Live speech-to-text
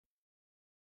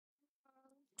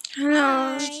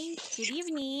Hello. Hi, good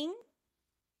evening.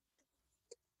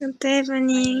 Good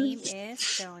My evening. name is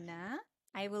Jonah.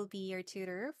 I will be your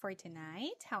tutor for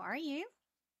tonight. How are you?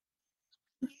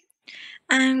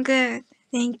 I'm good.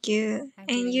 Thank you. I'm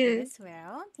And doing good you? as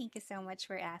well. Thank you so much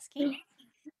for asking.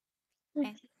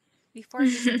 And before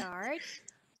we start,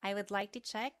 I would like to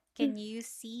check, can you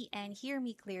see and hear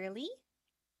me clearly?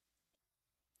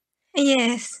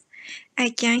 Yes, I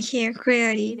can hear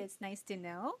Okay, clearly. that's nice to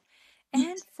know.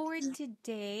 And for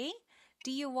today,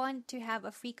 do you want to have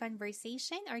a free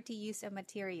conversation or to use a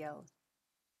material?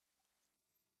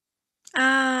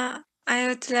 I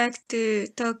would like to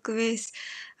talk with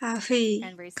a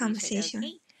free Conversation, conversation.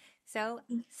 okay? So,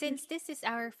 since this is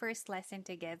our first lesson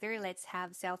together, let's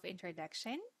have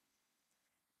self-introduction.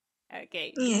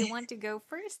 Okay, do you Yes. want to go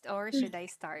first or should I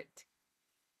start?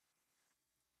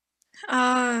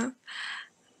 Uh,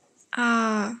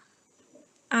 uh,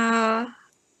 uh,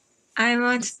 I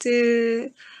want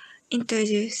to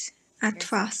introduce at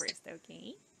Yourself first. first,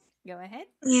 okay? Go ahead.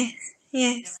 Yes,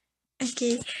 yes.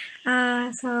 Okay.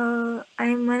 So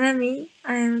I'm Manami.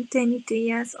 I'm 22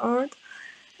 years old,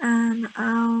 and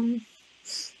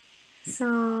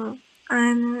so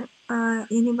I'm a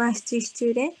university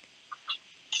student.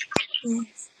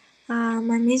 Yes.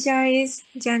 My major is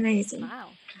journalism.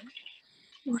 Wow.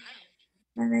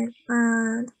 And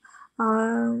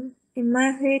in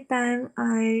my free time,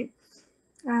 uh,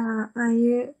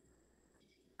 I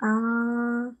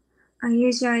I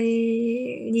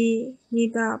usually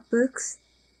read books.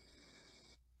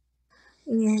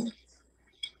 Yes.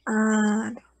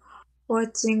 And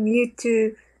watching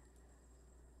YouTube.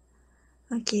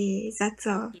 Okay, that's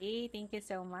all. Okay, thank you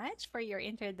so much for your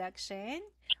introduction,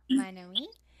 Manami.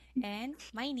 And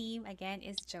my name again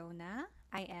is Jonah.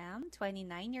 I am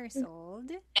 29 years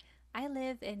old. I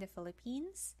live in the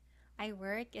Philippines. I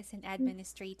work as an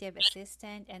administrative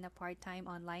assistant and a part-time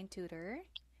online tutor.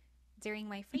 During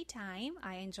my free time,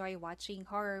 I enjoy watching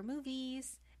horror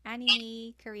movies,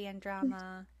 anime, Korean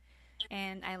drama,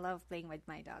 and I love playing with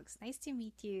my dogs. Nice to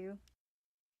meet you.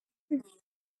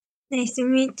 Nice to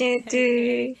meet you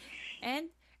Okay. too. And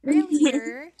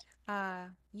earlier,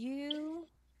 you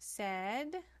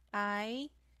said I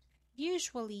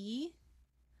usually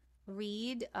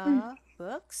read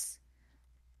books.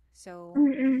 So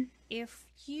Mm-mm. if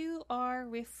you are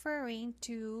referring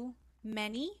to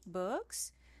many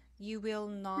books, you will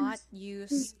not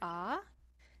use a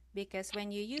because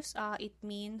when you use it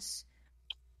means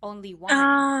only one.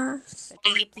 Uh, So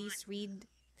can you please read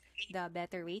the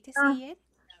better way to uh, say it?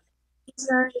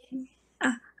 usually,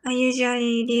 I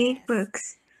usually read Yes.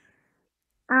 books.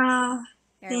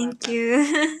 You're Thank welcome.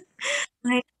 you.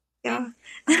 My And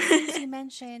job. since you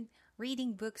mentioned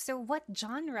reading books, so what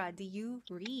genre do you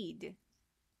read?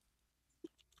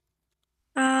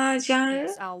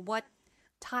 Genre? Yes, what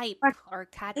type What? or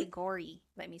category?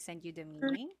 Let me send you the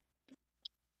meaning.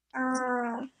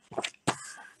 Uh,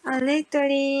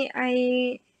 lately,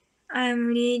 I'm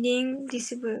reading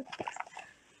this book.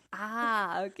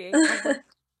 Ah, okay.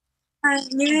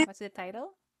 News, What's the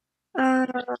title?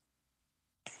 uh,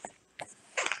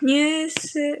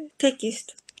 news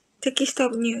text. Text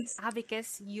of news. Ah,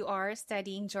 because you are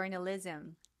studying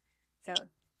journalism. So,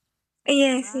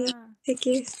 Yes, yes. ah,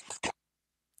 Text.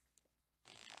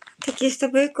 Text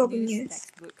book of news news.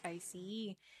 textbook. I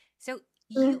see. So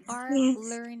you Yes, are yes.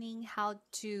 learning how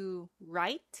to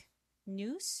write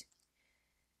news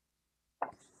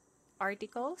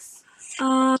articles.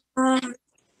 Uh,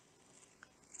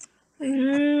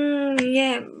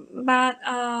 yeah, but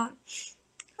uh,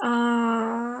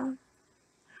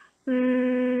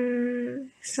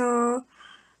 so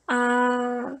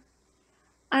uh,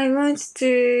 I want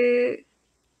to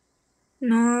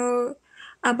know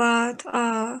about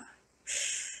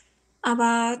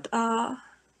about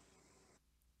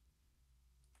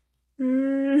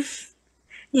mm,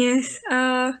 yes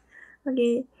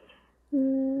okay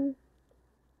mm,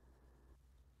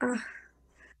 uh,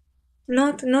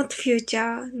 not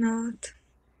future not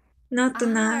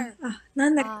now Ah, な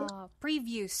んだっけ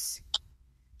previews.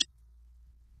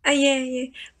 yeah yeah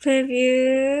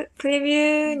preview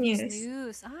Previous news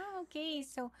news. Ah, okay.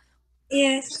 So,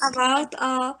 yes about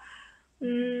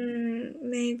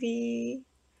maybe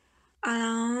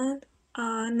around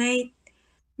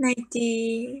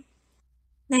 90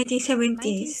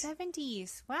 1970s.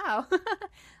 1970s. Wow.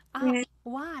 Yes.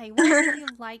 Why? Why do you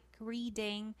like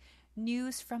reading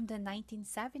news from the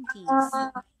 1970s?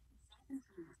 uh,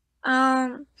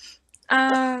 um,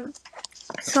 um,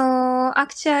 so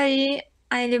actually,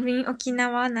 I live in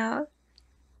Okinawa now.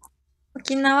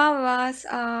 Okinawa was,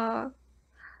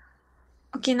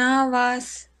 Okinawa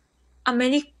was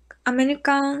America.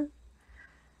 American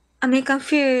American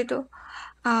field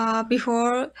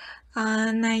before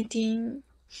 19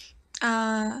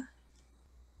 uh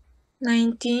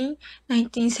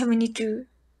 1972.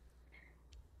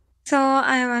 So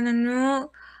I wanna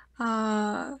know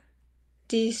uh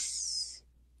this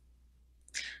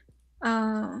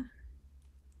uh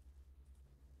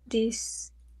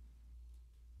this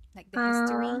Like the uh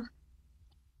history?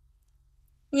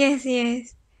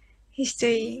 yes,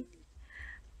 history.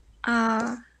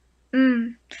 Uh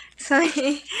mm.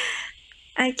 Sorry,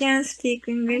 I can't speak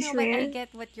I English know, but I well.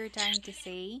 get what you're trying to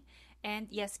say. And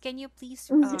yes, can you please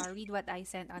read what I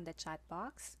sent on the chat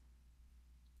box?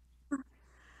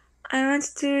 I want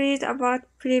to read about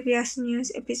previous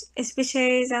news,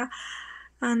 especially the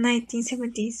Yes.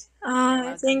 1970s. You're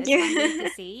welcome. Thank That's one way you. to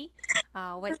say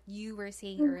what you were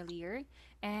saying earlier.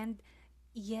 And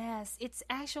yes, it's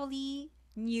actually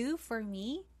new for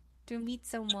me to meet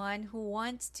someone who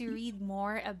wants to read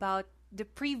more about the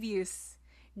previous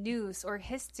news or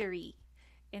history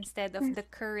instead of the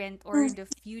current or the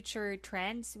future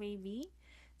trends, maybe.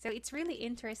 So it's really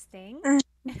interesting.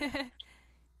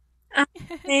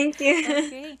 Thank you.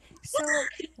 Okay, so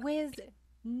with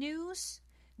news,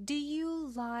 do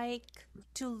you like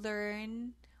to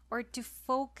learn or to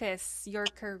focus your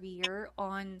career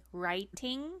on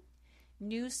writing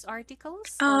news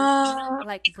articles or uh,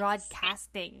 like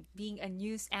broadcasting, being a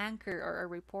news anchor or a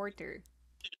reporter?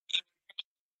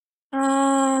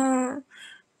 uh,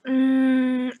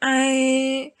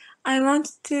 I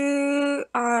want to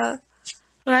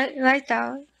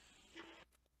writer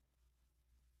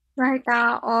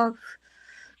writer of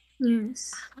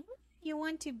news. Ah, you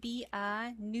want to be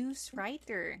a news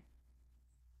writer.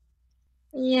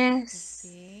 Yes.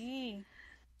 Okay.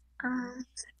 Uh,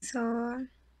 so.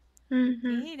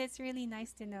 Mm-hmm. Okay, that's really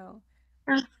nice to know.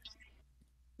 Uh,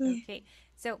 yeah. Okay.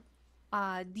 So,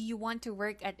 do you want to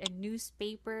work at a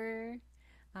newspaper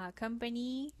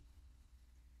company?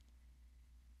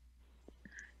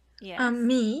 Yes.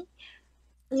 Me.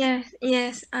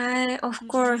 Yes. I of Mm-hmm.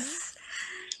 course.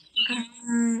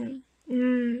 Um,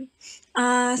 mm.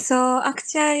 So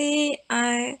actually,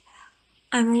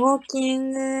 I'm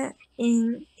working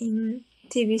in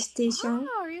TV station,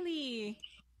 Oh, really?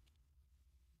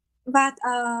 but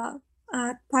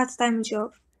part time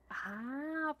job.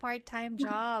 Ah, part-time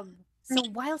job. So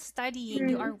while studying,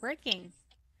 you are Mm. working.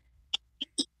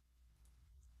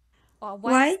 While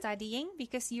Why? studying,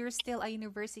 because you're still a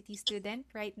university student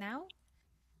right now?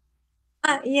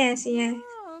 Yes.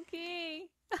 Oh, okay.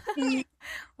 Mm.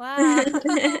 Wow.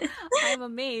 I'm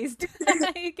amazed.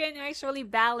 You can actually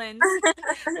balance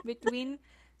between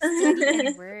study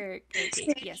and work.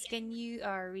 Okay. Yes. Can you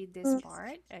read this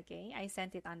part? Okay. I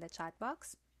sent it on the chat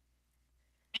box.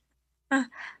 Uh,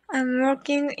 I'm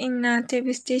working in a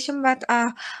TV station, but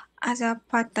as a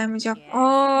part time job. Yes.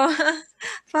 Oh,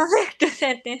 perfect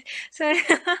sentence. Sorry.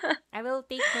 I will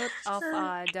take note of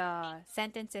the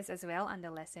sentences as well on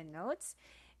the lesson notes.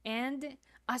 And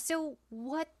so,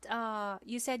 what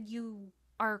you said you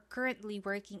are currently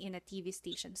working in a TV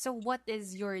station. So, what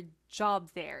is your job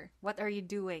there? What are you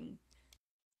doing?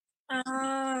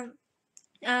 uh,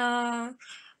 uh,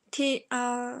 T,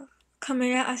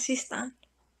 camera assistant.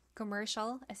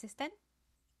 Commercial assistant?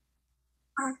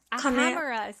 Uh, A camera,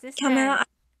 camera assistant.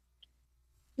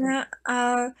 camera,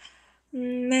 uh,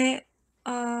 may,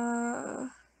 uh,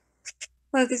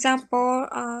 for example,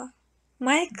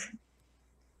 mic,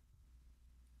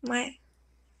 mic,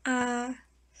 uh,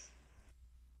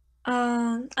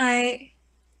 um, I,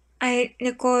 I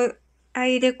record,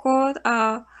 I record,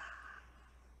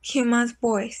 human's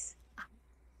voice.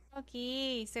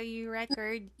 Okay, so you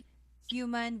record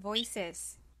human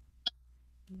voices.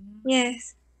 Mm,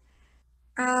 Yes.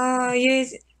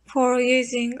 Use for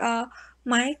using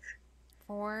mic,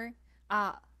 for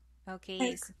ah, okay.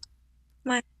 mic,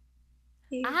 mic.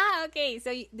 Okay.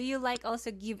 So do you like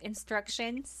also give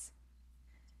instructions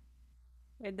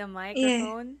with the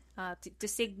Yeah. microphone to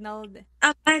signal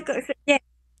Yeah,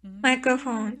 Mm,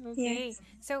 microphone. okay. Yes.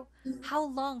 So how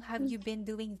long have you been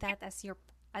doing that as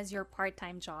your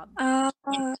part-time job? Uh,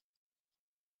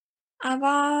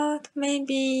 about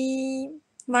maybe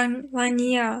one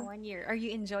year. 1 year. Are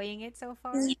you enjoying it so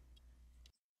far? Mm.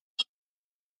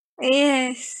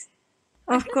 Yes,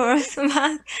 of course.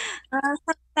 But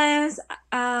sometimes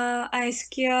I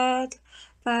scared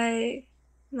by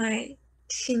my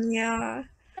senior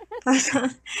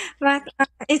person. But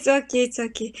it's okay. It's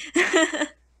okay.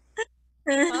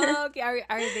 Oh, okay.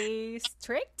 Are they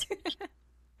strict?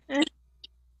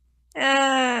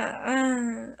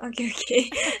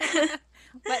 Okay.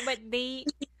 But they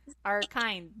are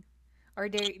kind or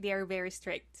they are very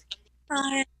strict.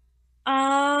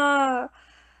 Ah,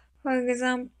 for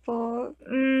example,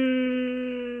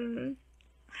 mm,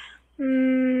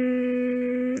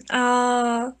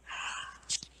 uh,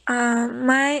 uh,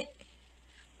 my,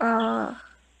 uh,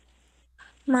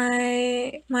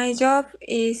 my job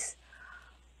is,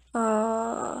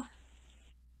 uh,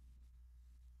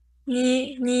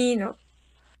 need,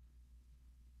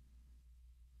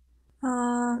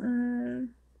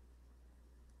 um,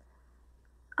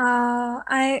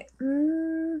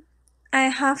 I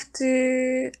have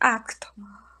to act.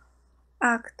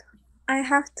 I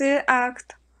have to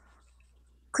act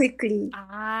quickly.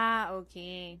 Ah,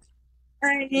 okay.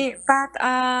 I need, but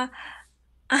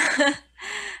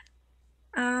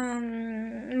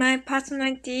my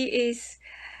personality is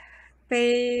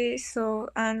very so,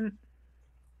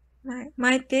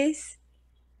 my pace.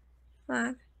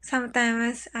 But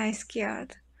sometimes I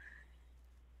scared.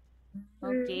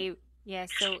 Mm. Okay. Yeah,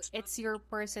 so it's your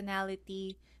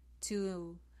personality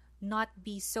to not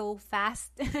be so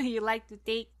fast. You like to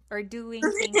take or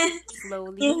doing things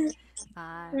slowly.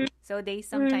 Yeah. So they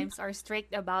Mm. sometimes are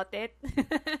strict about it.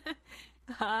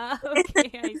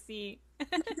 Okay, I see.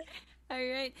 All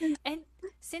right. And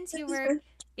since you work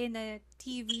in a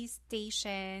TV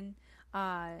station,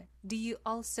 do you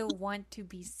also want to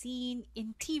be seen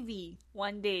in TV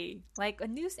one day? Like a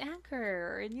news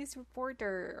anchor or a news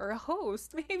reporter or a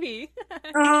host, maybe?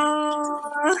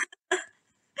 Oh,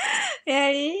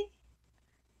 really?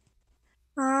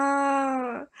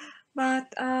 Oh,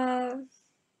 but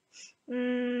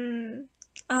mm,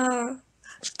 uh,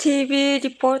 TV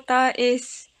reporter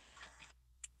is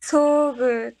so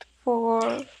good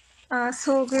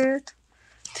so good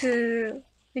to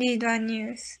read the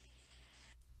news.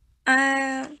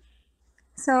 Um,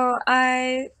 so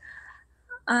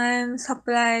I'm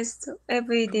surprised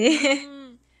every day.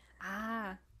 Mm.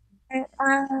 Ah,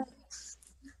 uh,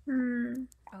 mm,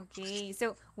 okay.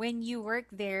 So when you work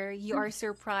there, you are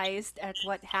surprised at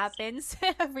what happens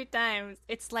every time.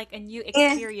 It's like a new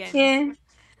yeah, experience. yeah,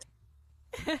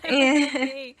 yeah.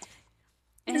 Okay.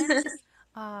 And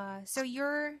so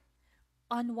you're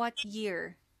on what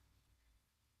year?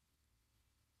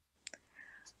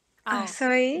 Oh,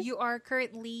 Sorry. you are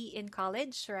currently in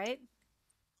college, right?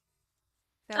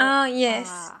 So,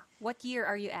 Yes. what year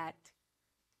are you at?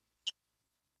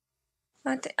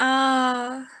 But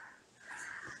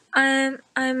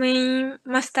I'm in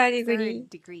master degree. Third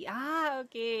degree. Ah,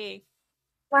 okay.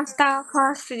 Master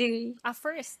first degree.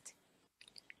 First.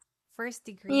 First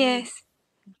degree. Yes.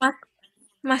 Ma-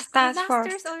 Master's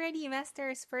Master's first. already.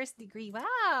 Master's first degree.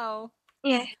 Wow.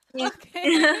 Yeah. Yeah.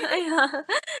 Okay. Yeah.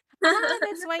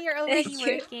 That's why you're already Thank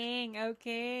you. working.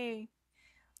 Okay.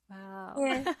 Wow.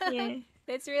 Yeah. Yeah.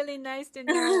 That's really nice to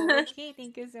know. Okay,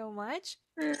 thank you so much.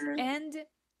 Mm. And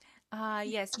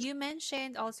yes, you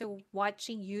mentioned also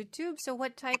watching YouTube. So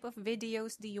what type of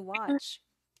videos do you watch?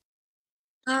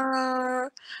 Uh,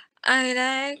 I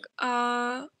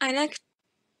like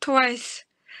Twice.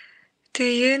 Do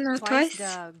you know Twice Twice?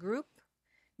 the group,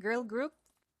 girl group.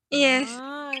 Yes.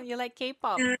 You like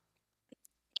K-pop. Uh,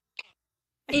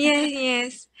 yes.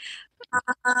 Yes.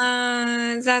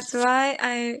 That's why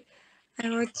I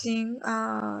watching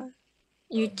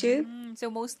YouTube. So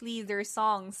mostly their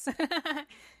songs.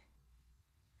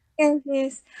 Yes.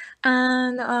 Yes.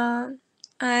 And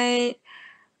I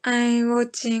I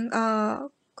watching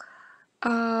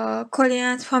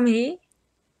Korean family.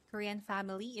 Korean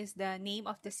Family is the name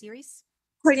of the series.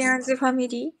 Korean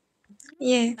family.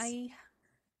 Yes. I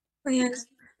Korean.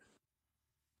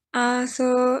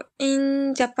 So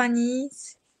in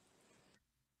Japanese.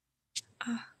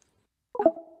 Uh,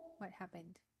 Oh, what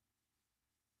happened?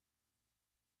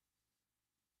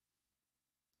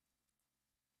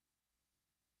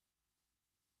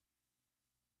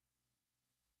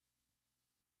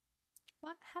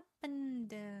 What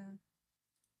happened?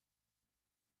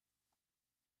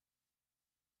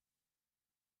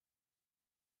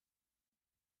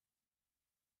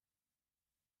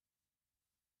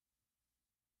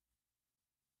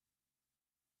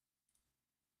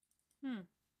 Hmm.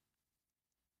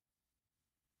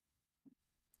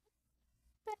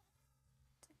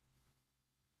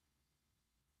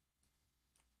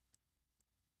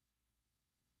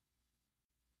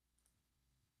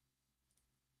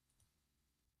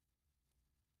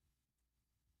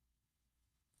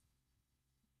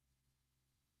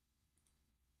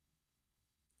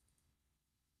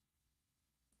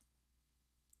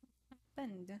 What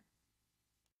happened?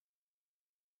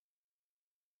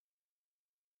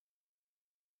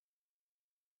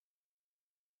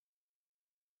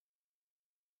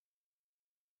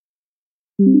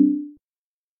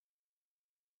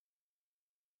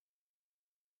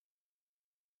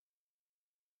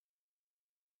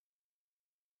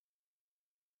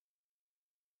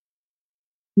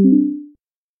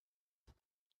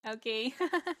 Okay.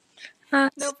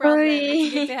 No problem. It's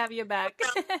good to Sorry. have you back.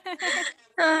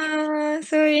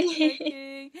 Sorry.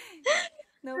 Okay.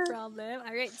 No problem.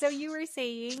 All right. So you were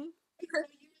saying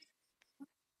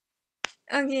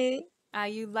Okay.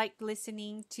 you like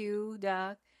listening to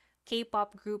the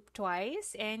K-pop group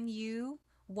Twice and you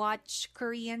watch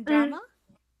Korean Mm. drama?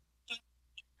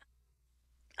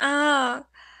 Ah,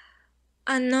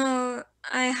 no,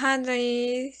 I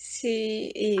hardly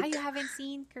see Ah, it. you haven't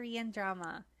seen Korean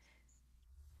drama.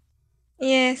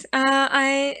 Yes,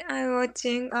 I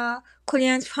watching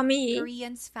Korean's family.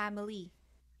 Korean's Family.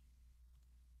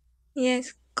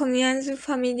 Yes, Korean's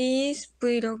family's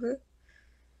vlog.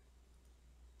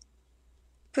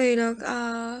 Korean's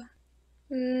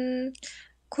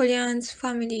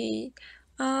family.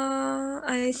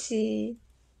 I see.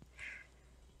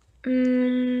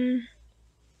 Mm,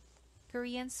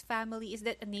 Korean's Family, is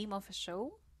that a name of a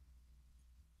show?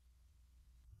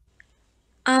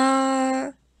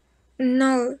 uh,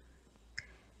 no.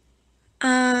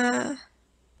 Uh,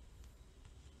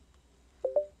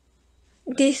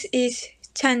 this is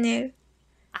channel.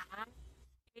 Ah,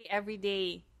 okay, every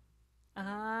day.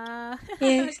 Ah,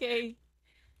 Yes. okay.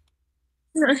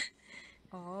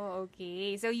 Oh,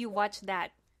 okay. So you watch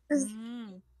that.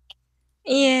 Mm,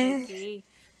 Yes. okay.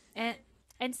 And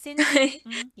and since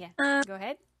yeah, uh, go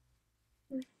ahead.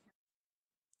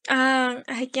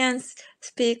 I can't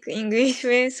speak English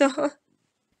well, so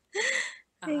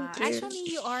thank you.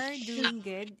 Actually, you are doing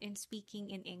good in speaking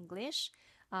in English.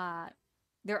 Uh,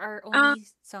 there are Uh, only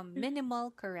some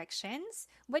minimal corrections,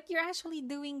 but you're actually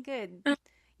doing good. uh,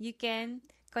 You can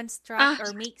uh, construct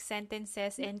or make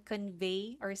sentences and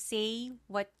convey or say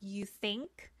what you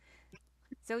think.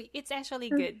 So it's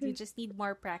actually good. You just need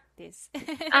more practice.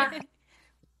 uh,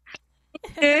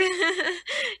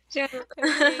 sure.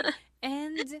 Okay.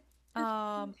 And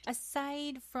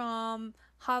aside from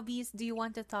hobbies, do you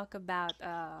want to talk about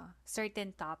a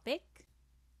certain topic?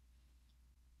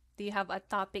 Do you have a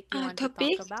topic you want to talk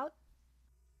Topic? about?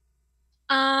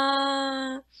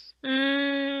 Uh,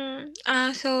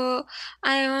 so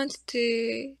I want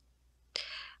to,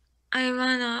 I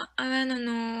wanna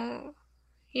know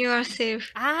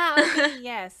yourself. Ah, okay,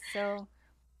 yes. So,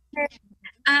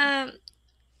 um,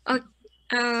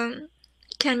 o- um,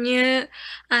 can you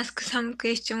ask some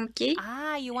question, okay?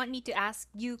 you want me to ask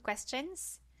you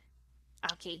questions?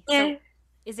 Okay. So, Yeah.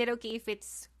 is it okay if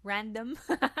it's random?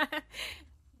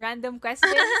 Random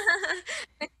questions?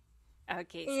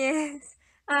 Okay. Yes.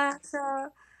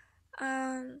 So,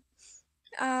 um,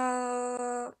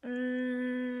 uh,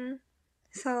 mm,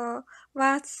 so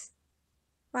what's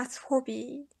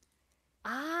hobby?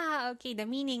 Okay. The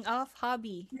meaning of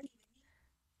hobby.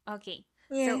 Okay.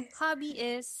 So, Yes. hobby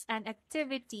is an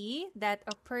activity that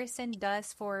a person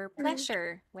does for Mm.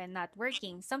 pleasure when not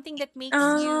working, something that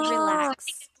makes you Ah,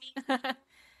 relax.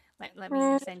 Let me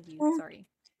mm, send you, mm. sorry.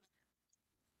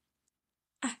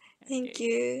 Thank Okay.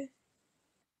 you.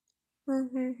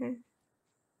 Mm-hmm.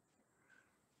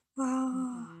 Wow.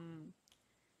 Mhm.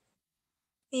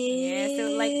 Yeah, so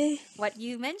like Eh. what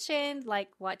you mentioned, like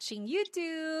watching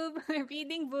YouTube,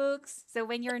 reading books. So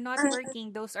when you're not Mm,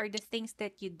 working, those are the things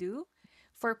that you do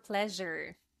for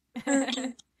pleasure.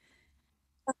 mm.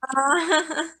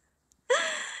 Ah,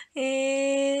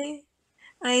 eh.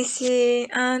 I see.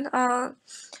 And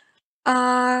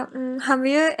have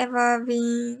you ever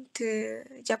been to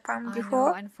Japan No,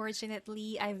 before?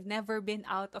 unfortunately, I've never been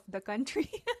out of the country.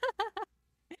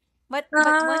 But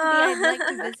one day I'd like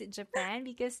to Ah, visit Japan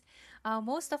because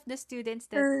most of the students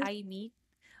that mm, I meet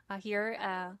here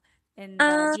in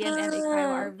the DMM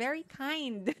Ikaiwa ah, are very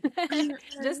kind, mm,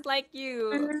 just like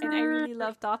you. And I mm, really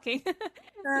love talking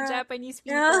to ah, Japanese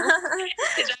yeah. people.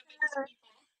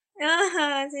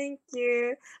 Yeah, thank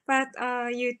you. But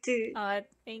you too.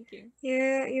 Thank you.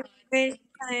 You very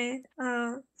kind.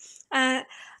 Uh,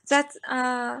 that's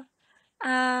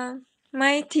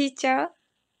my teacher,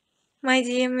 my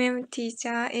GMM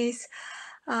teacher is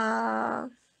uh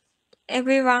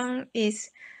everyone is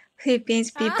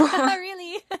Philippines Ah, people.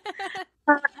 really?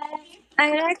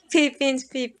 I like Philippines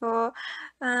people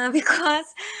because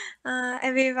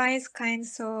everyone is kind,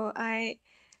 so I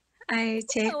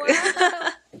check.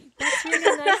 Wow, that's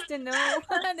really nice to know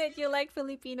that you like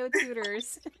Filipino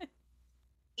tutors.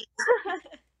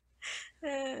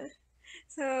 Uh,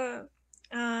 so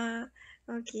uh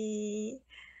okay.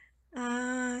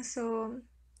 So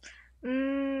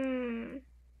mm,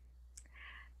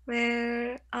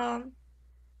 well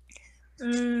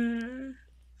mm,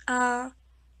 uh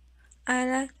I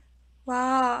like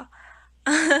wow.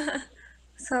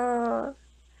 So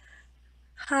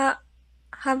ha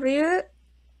have you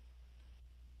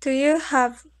Do you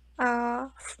have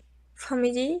a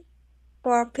family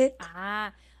or pet?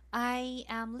 Ah, I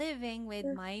am living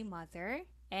with my mother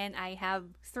and I have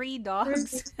three Mm.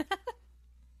 dogs.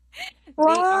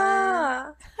 They are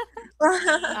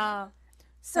Wow! uh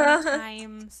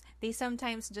sometimes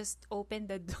just open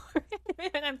the door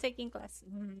when I'm taking class.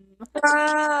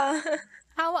 Wow!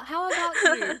 How about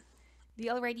you? Do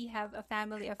you already have a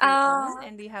family of your own uh,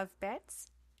 and do you have pets?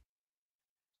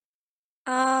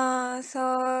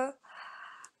 so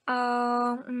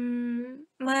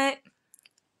my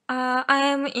I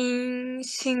am in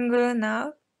single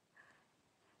now,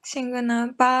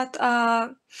 but uh,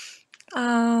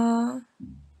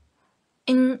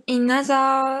 in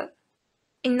another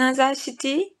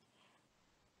city,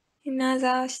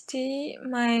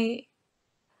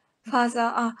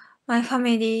 father, my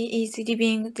family is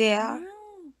living there.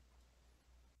 Mm.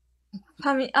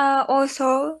 Family,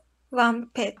 also one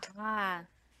pet, Ah,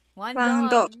 one one dog.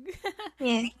 dog.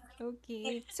 Yes,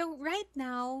 Okay. So right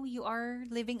now you are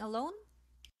living alone?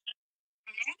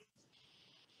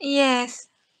 yes.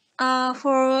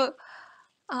 For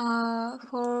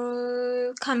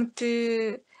come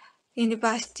to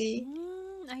university,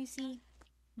 I see.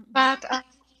 Mm-mm. but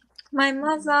my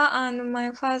mother and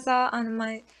my father and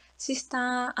my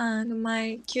sister and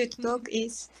my cute dog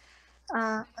is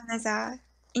another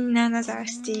in another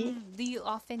city. Do you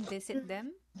often visit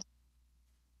them?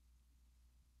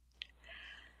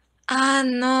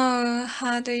 No,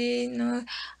 hardly no.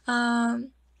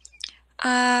 Um,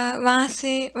 once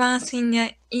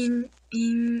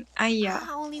in a year.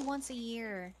 Ah, only once a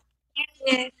year.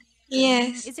 Yes,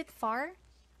 yes. Is it far?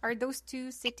 Are those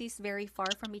two cities very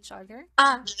far from each other?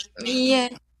 Ah, yeah,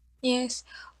 yes.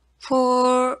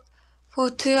 For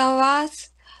 2 hours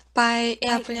by By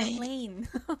airplane. airplane.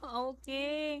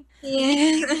 Okay.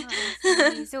 Yes, Ah, I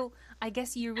see. So I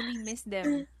guess you really miss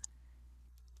them.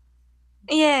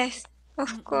 yes,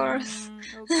 of course.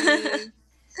 Okay.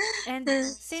 And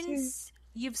since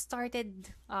you've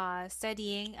started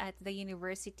studying at the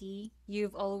university,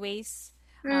 you've always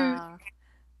Mm. uh,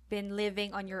 been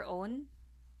living on your own.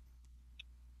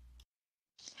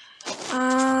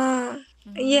 Uh,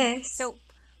 yes. So,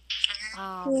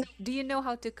 Yes. do you know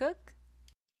how to cook?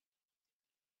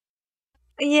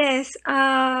 Yes.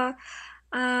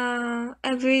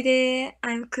 Every day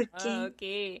I'm Ah, cooking.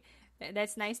 okay.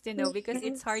 That's nice to know because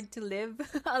it's Yes. hard to live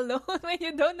alone when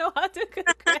you don't know how to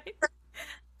cook, right?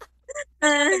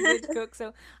 I'm not a good cook,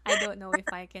 so I don't know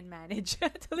if I can manage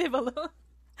to live alone.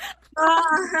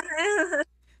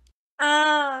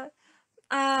 uh,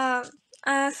 uh,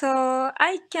 uh, so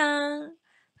I can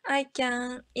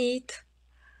eat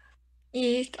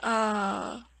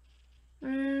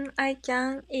I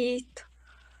can eat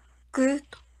good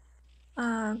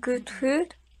good Mm-mm.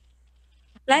 food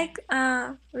like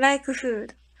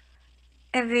food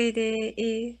every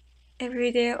day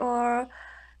every day or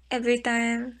every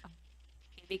time.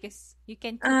 Okay, because you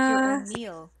can cook your uh own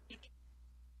meal.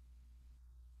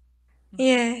 Mm-mm.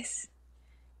 yes.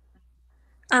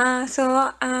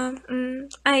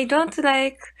 I don't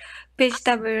like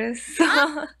vegetables. Ah,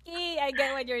 So okay, I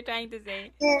get what you're trying to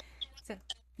say. yeah, So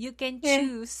you can yeah,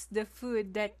 choose the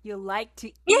food that you like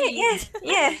to yeah, yeah, eat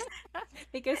yes.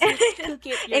 because you cook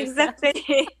it yourself.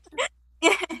 Exactly.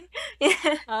 Yeah,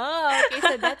 yeah. Oh, okay,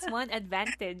 so that's one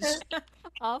advantage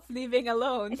of living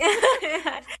alone.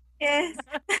 Yes.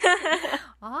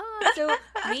 Ah, so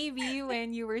maybe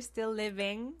when you were still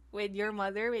living with your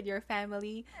mother, with your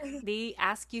family, they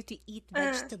ask you to eat Uh,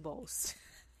 vegetables.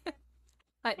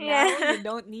 But now you yeah.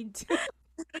 don't need to.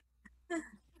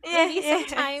 Yeah, Maybe yes.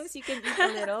 sometimes you can eat a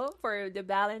little for the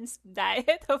balanced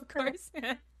diet, of course.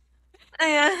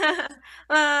 Yeah.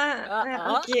 Uh-oh.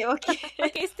 Okay, okay.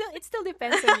 Okay, still it still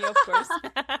depends on you, of course.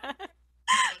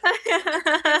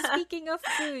 And speaking of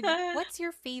food, what's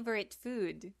your favorite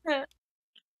food?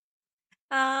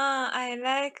 I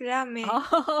like ramen.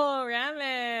 Oh,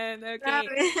 ramen.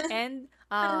 Okay. Ramen. And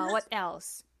what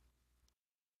else?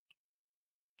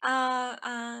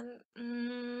 And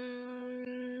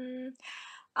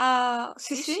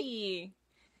sushi, Sushi.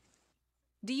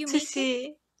 Do you make it?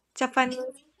 sushi,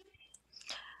 Japanese.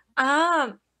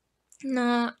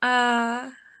 No.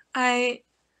 I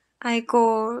I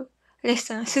go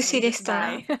restaurant, Ah, sushi you just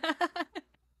buy restaurant.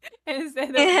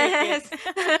 instead of cook it. Yes.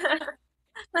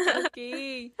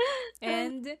 Okay.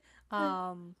 And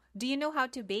do you know how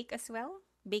to bake as well?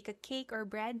 Bake a cake or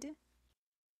bread?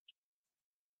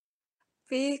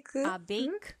 Bake.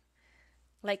 Bake,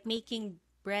 like making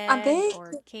A bread bake.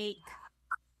 or cake.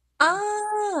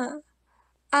 Ah.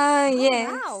 Oh, Yes.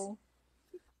 wow.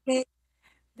 Bake.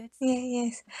 That's Yeah,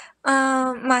 yes.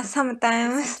 you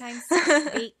Sometimes. sometimes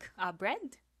bake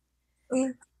bread?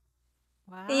 Yeah.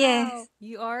 Wow, Yes.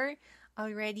 you are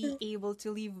already able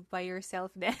to live by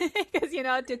yourself then because you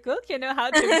know how to cook, you know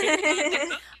how to bake.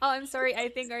 Oh, I'm sorry. I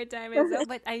think our time is up,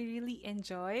 but I really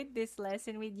enjoyed this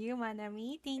lesson with you,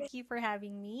 Manami. Thank you for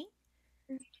having me.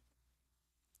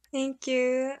 Thank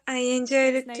you. I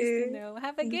enjoyed That's it nice to too. know.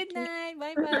 Have a Thank good you. night.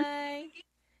 Bye bye.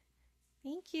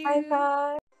 Thank Bye you.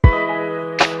 bye.